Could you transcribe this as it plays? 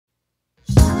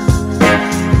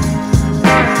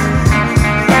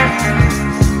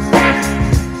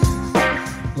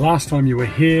Last time you were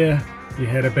here, you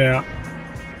had about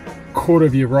a quarter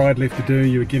of your ride left to do.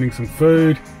 You were getting some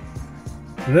food.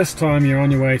 This time you're on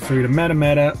your way through to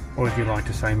Matamata, or if you like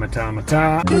to say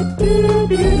Matamata.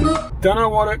 Don't know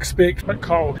what to expect, but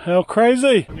cold. How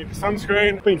crazy! I need the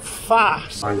sunscreen. Been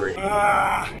fast. Hungry.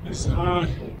 It's hard.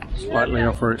 Slightly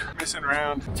off route. Messing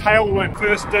around. Tailwind.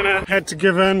 First dinner. Had to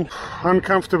give in.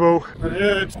 Uncomfortable. It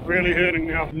hurts. Really hurting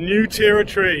now. New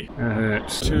territory. It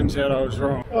hurts. Turns out I was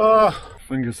wrong.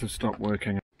 Fingers have stopped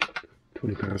working.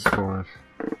 5:20.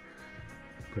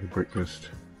 Got a breakfast.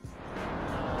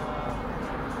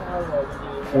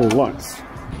 All lights.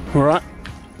 Alright.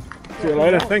 See you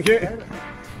later. Thank you.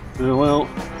 Oh well.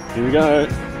 Here we go.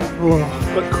 Oh,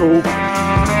 bit cool.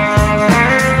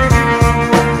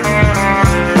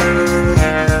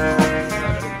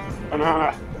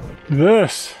 Banana.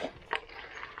 This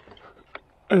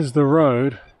is the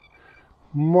road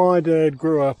my dad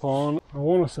grew up on. I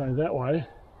want to say that way.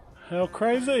 How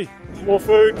crazy. More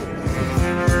food.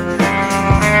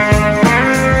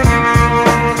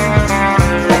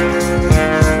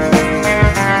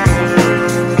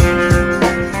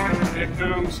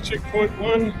 Checkpoint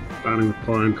 1, starting with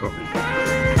pie and coffee.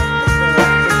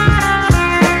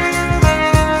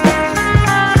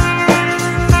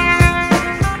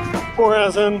 4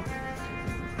 hours in,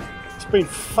 it's been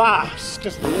fast,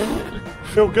 just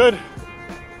feel good.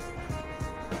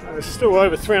 There's still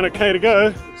over 300k to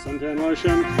go. Suntan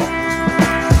lotion.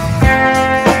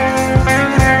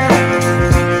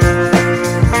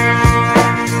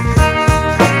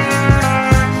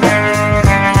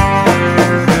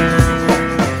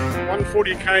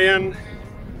 in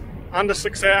under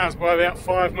 6 hours by about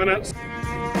 5 minutes.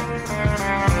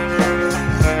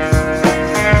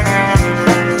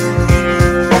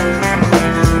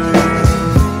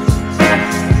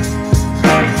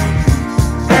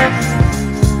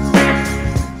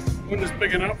 Wind is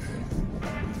big enough.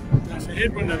 There's a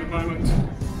headwind at the moment.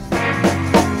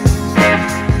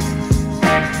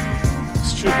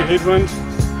 Stupid headwind.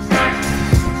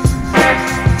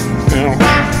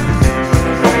 Ow.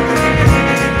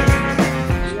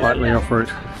 Slightly off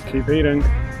route. Keep eating.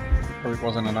 Probably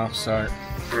wasn't enough, so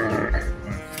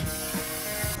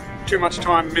too much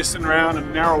time messing around in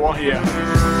Narrawa here.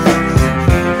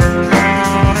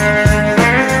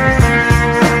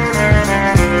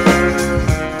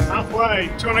 Halfway,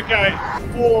 200k,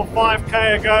 4 or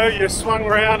 5k ago, you swung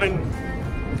around and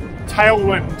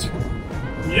tailwind.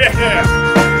 Yeah!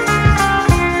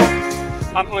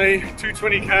 Huntley,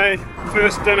 220k,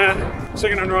 first dinner,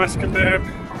 chicken and rice kebab.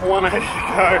 180 to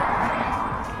go.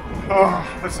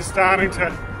 Oh, this is starting to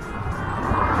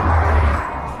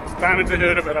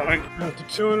hurt a bit, I think. After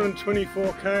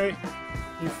 224k,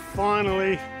 you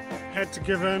finally had to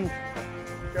give in,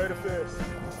 go to first.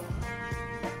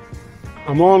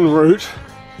 I'm en route,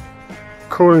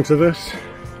 according to this,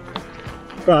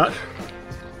 but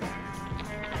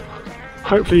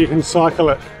hopefully you can cycle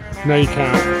it. No, you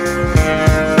can't.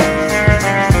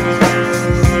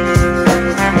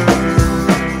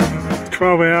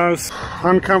 Hours,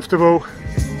 uncomfortable.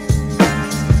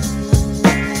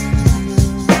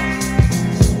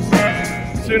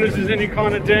 As soon as there's any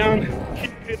kind of down,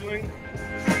 keep pedaling.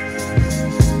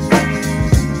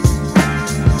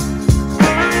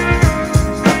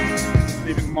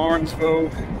 Leaving Morrinsville,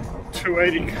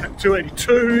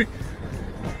 282,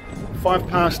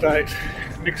 8:05.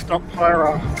 Next stop,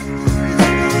 Pyra.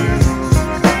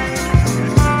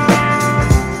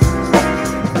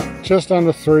 Just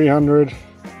under 300,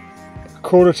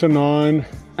 8:45,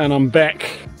 and I'm back.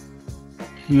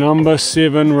 Number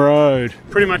 7 road.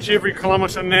 Pretty much every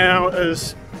kilometre now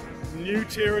is new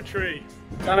territory.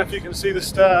 Don't know if you can see the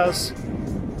stars,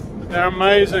 but they're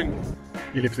amazing.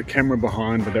 You left the camera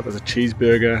behind, but that was a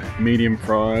cheeseburger, medium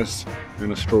fries,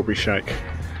 and a strawberry shake.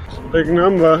 It's a big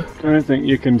number. I don't think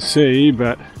you can see,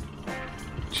 but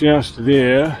just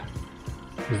there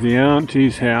is the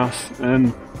auntie's house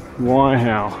and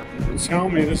Waiho. Tell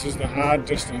me this is the hard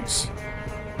distance.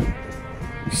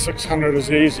 600 is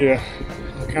easier.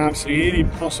 I can't see any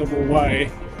possible way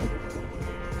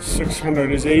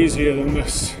 600 is easier than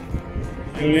this.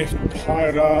 You left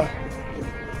Pyra.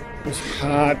 It was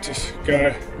hard to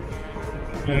go,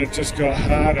 and it just got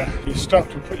harder. You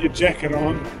stopped and put your jacket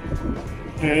on,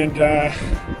 and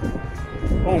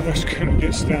almost couldn't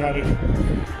get started.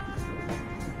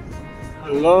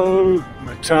 Hello,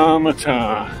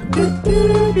 Matamata.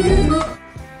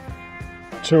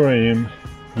 2 AM,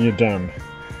 you're done.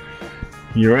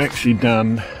 You're actually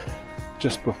done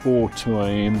just before 2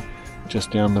 AM,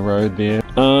 just down the road there.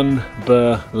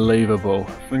 Unbelievable.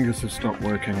 Fingers have stopped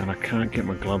working and I can't get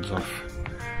my gloves off.